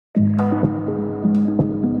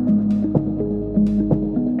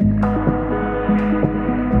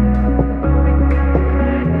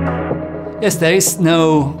Yes, there is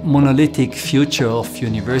no monolithic future of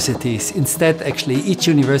universities. Instead, actually, each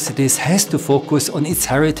university has to focus on its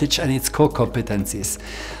heritage and its core competencies.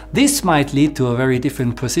 This might lead to a very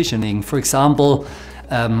different positioning. For example,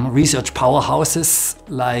 research powerhouses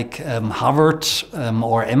like Harvard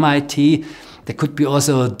or MIT. There could be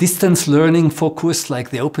also distance learning focus like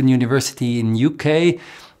the Open University in UK,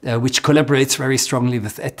 which collaborates very strongly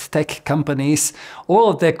with edtech companies.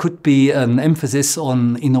 Or there could be an emphasis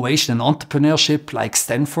on innovation and entrepreneurship like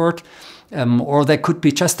Stanford. Or there could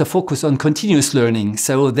be just a focus on continuous learning.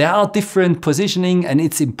 So there are different positioning, and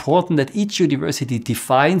it's important that each university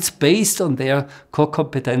defines, based on their core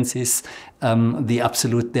competencies,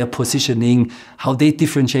 their positioning, how they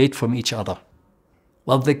differentiate from each other.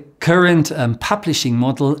 Well, the current publishing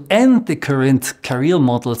model and the current career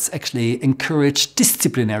models actually encourage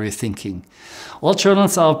disciplinary thinking. All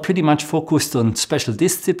journals are pretty much focused on special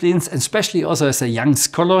disciplines, and especially also as a young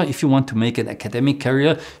scholar, if you want to make an academic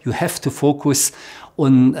career, you have to focus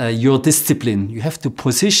on your discipline. You have to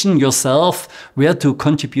position yourself where to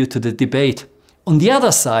contribute to the debate. On the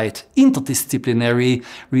other side, interdisciplinary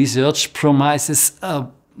research promises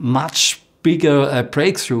much bigger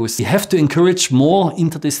breakthroughs. You have to encourage more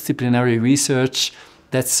interdisciplinary research.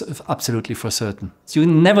 That's absolutely for certain. You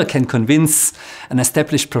never can convince an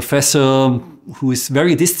established professor who is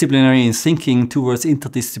very disciplinary in thinking towards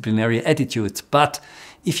interdisciplinary attitudes. But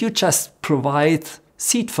if you just provide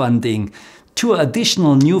seed funding to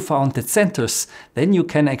additional new founded centers, then you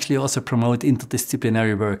can actually also promote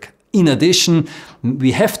interdisciplinary work. In addition,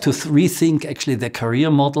 we have to rethink actually the career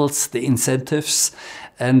models, the incentives,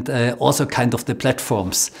 and also kind of the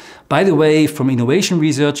platforms. By the way, from innovation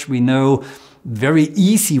research, we know very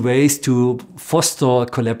easy ways to foster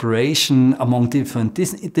collaboration among different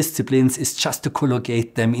disciplines is just to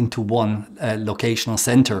collocate them into one locational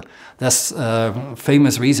center. There's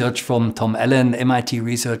famous research from Tom Allen, MIT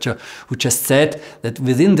researcher, who just said that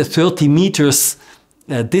within the 30 meters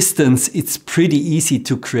distance, it's pretty easy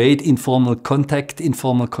to create informal contact,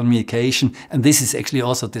 informal communication. And this is actually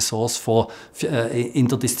also the source for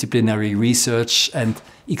interdisciplinary research and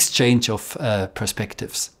exchange of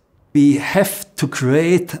perspectives. We have to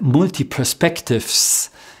create multi-perspectives,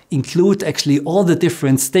 include actually all the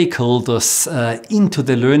different stakeholders into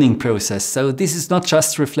the learning process. So this is not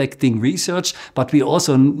just reflecting research, but we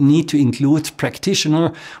also need to include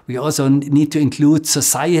practitioner. We also need to include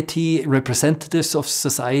society, representatives of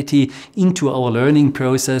society into our learning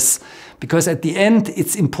process. Because at the end,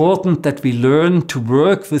 it's important that we learn to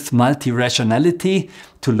work with multi-rationality,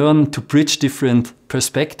 to learn to bridge different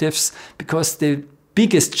perspectives, because the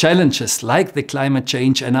biggest challenges like the climate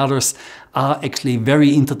change and others are actually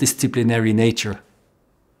very interdisciplinary nature.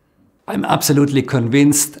 I'm absolutely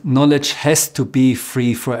convinced knowledge has to be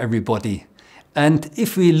free for everybody. And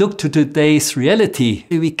if we look to today's reality,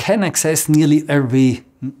 we can access nearly every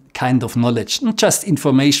kind of knowledge, not just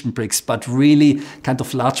information bricks, but really kind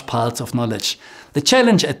of large parts of knowledge. The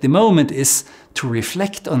challenge at the moment is to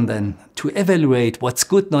reflect on them, to evaluate what's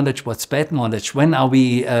good knowledge, what's bad knowledge, when are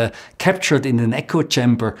we captured in an echo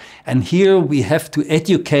chamber. And here we have to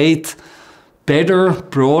educate better,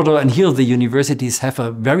 broader, and here the universities have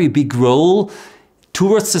a very big role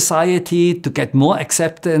towards society to get more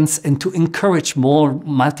acceptance and to encourage more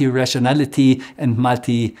multi-rationality and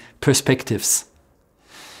multi-perspectives.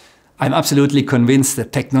 I'm absolutely convinced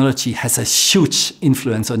that technology has a huge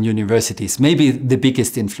influence on universities, maybe the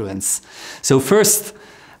biggest influence. So first,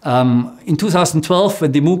 in 2012,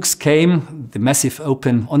 when the MOOCs came, the massive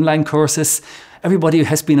open online courses, everybody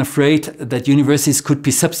has been afraid that universities could be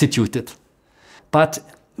substituted. But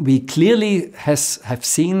we clearly have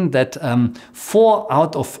seen that 4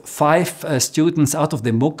 out of 5 students out of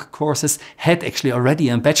the MOOC courses had actually already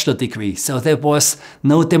a bachelor degree. So there was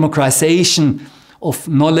no democratization of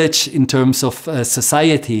knowledge in terms of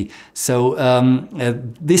society. So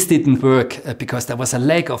this didn't work because there was a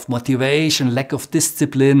lack of motivation, lack of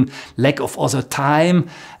discipline, lack of also time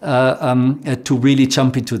to really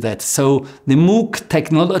jump into that. So the MOOC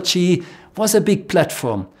technology was a big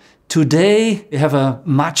platform. Today, we have a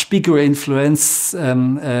much bigger influence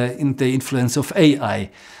in the influence of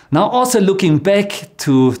AI. Now, also looking back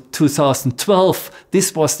to 2012,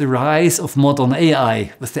 this was the rise of modern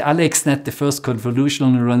AI with the AlexNet, the first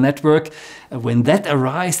convolutional neural network. When that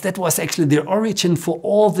arose, that was actually the origin for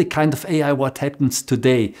all the kind of AI what happens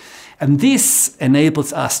today. And this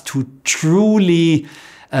enables us to truly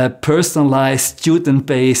personalized,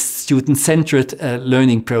 student-based, student-centered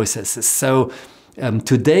learning processes. So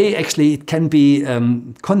Today, actually, it can be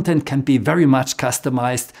content can be very much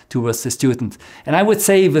customized towards the student. And I would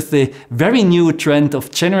say with the very new trend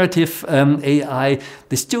of generative AI,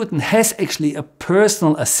 the student has actually a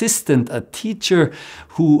personal assistant, a teacher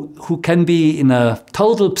who can be in a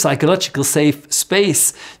total psychological safe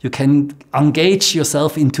space. You can engage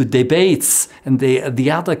yourself into debates, and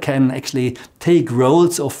the other can actually take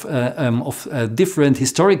roles of different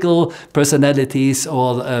historical personalities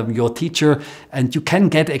or your teacher, and you can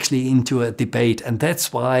get actually into a debate. And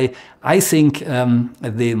that's why I think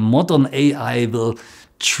the modern AI will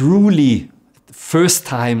truly, first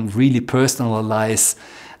time, really personalize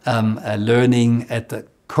learning at the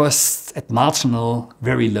costs, at marginal,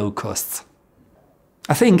 very low costs.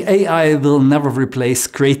 I think AI will never replace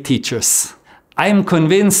great teachers. I am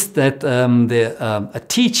convinced that a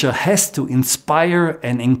teacher has to inspire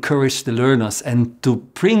and encourage the learners and to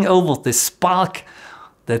bring over the spark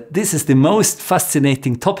that this is the most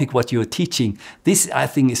fascinating topic what you're teaching. This, I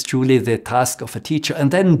think, is truly the task of a teacher. And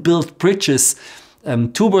then build bridges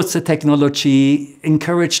towards the technology,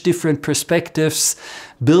 encourage different perspectives,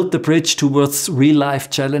 build the bridge towards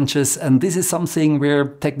real-life challenges. And this is something where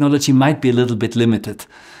technology might be a little bit limited.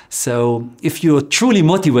 So if you're truly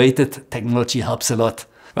motivated, technology helps a lot.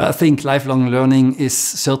 But I think lifelong learning is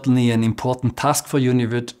certainly an important task for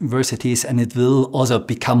universities, and it will also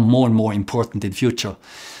become more and more important in future.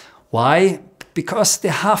 Why? Because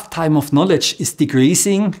the half-time of knowledge is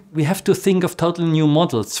decreasing. We have to think of totally new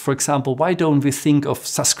models. For example, why don't we think of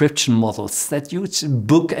subscription models? That you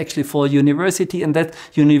book actually for a university, and that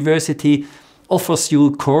university offers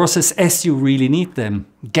you courses as you really need them.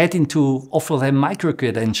 Offer them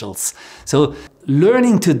micro-credentials. So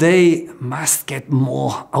learning today must get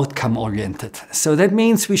more outcome-oriented. So that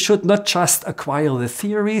means we should not just acquire the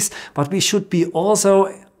theories, but we should be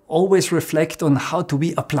also always reflect on how do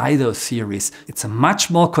we apply those theories. It's a much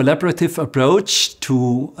more collaborative approach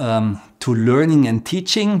to learning and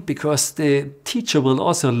teaching, because the teacher will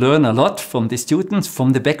also learn a lot from the students,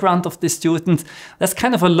 from the background of the student. That's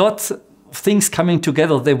kind of a lot of things coming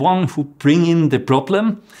together. The one who bring in the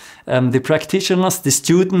problem, the practitioners, the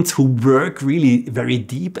students who work really very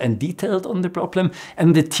deep and detailed on the problem,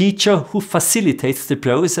 and the teacher who facilitates the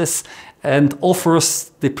process and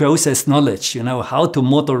offers the process knowledge, you know, how to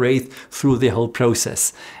moderate through the whole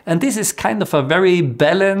process. And this is kind of a very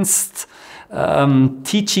balanced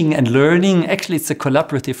teaching and learning. Actually, it's a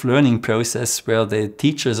collaborative learning process where the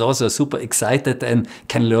teacher is also super excited and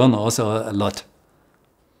can learn also a lot.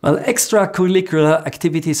 Well, extracurricular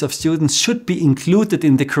activities of students should be included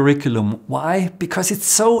in the curriculum. Why? Because it's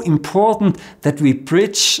so important that we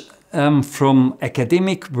bridge from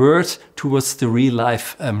academic world towards the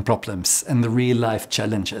real-life problems and the real-life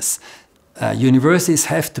challenges. Universities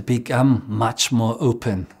have to become much more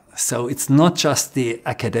open. So it's not just the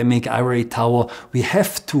academic ivory tower. We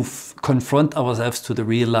have to confront ourselves to the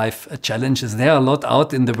real-life challenges. There are a lot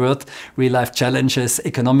out in the world, real-life challenges,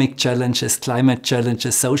 economic challenges, climate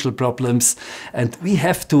challenges, social problems. And we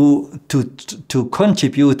have to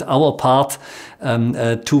contribute our part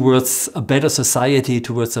towards a better society,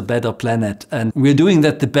 towards a better planet. And we're doing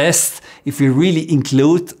that the best if we really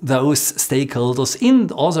include those stakeholders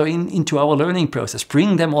into our learning process,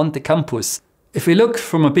 bring them on the campus. If we look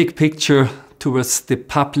from a big picture towards the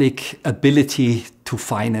public ability to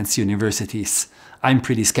finance universities, I'm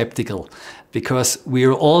pretty skeptical, because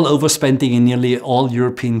we're all overspending in nearly all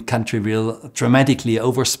European countries. We're dramatically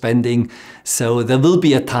overspending. So there will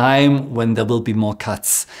be a time when there will be more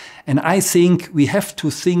cuts. And I think we have to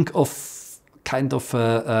think of kind of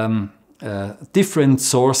different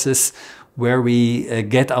sources where we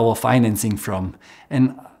get our financing from.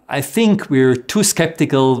 And I think we're too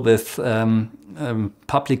skeptical with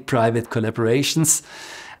public-private collaborations.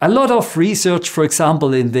 A lot of research, for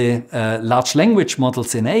example, in the large language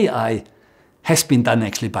models in AI has been done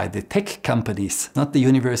actually by the tech companies, not the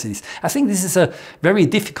universities. I think this is a very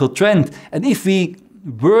difficult trend. And if we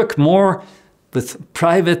work more with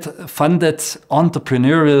private funded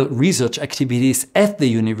entrepreneurial research activities at the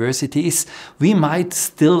universities, we might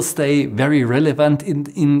still stay very relevant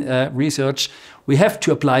in research. We have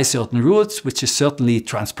to apply certain rules, which is certainly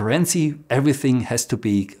transparency. Everything has to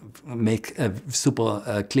be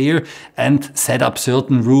super clear, and set up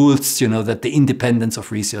certain rules, you know, that the independence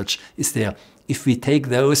of research is there. If we take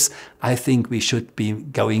those, I think we should be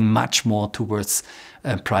going much more towards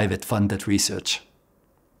private funded research.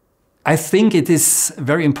 I think it is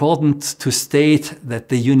very important to state that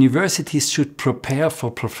the universities should prepare for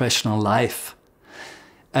professional life.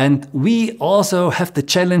 And we also have the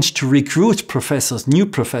challenge to recruit professors, new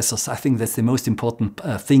professors. I think that's the most important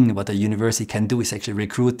thing what a university can do, is actually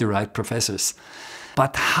recruit the right professors.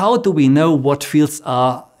 But how do we know what fields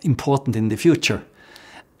are important in the future?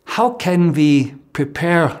 How can we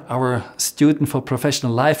prepare our student for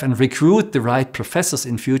professional life and recruit the right professors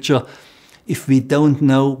in future if we don't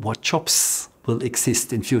know what jobs will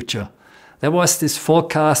exist in future? There was this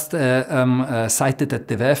forecast cited at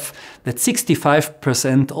the WEF that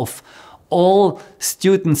 65% of all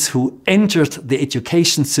students who entered the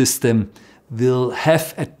education system will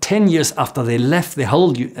have, at 10 years after they left the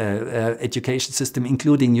whole education system,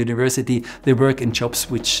 including university, they work in jobs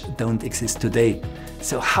which don't exist today.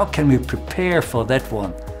 So how can we prepare for that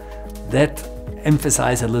one? That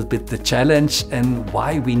emphasize a little bit the challenge and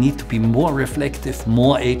why we need to be more reflective,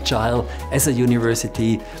 more agile as a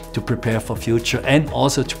university to prepare for future and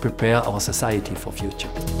also to prepare our society for future.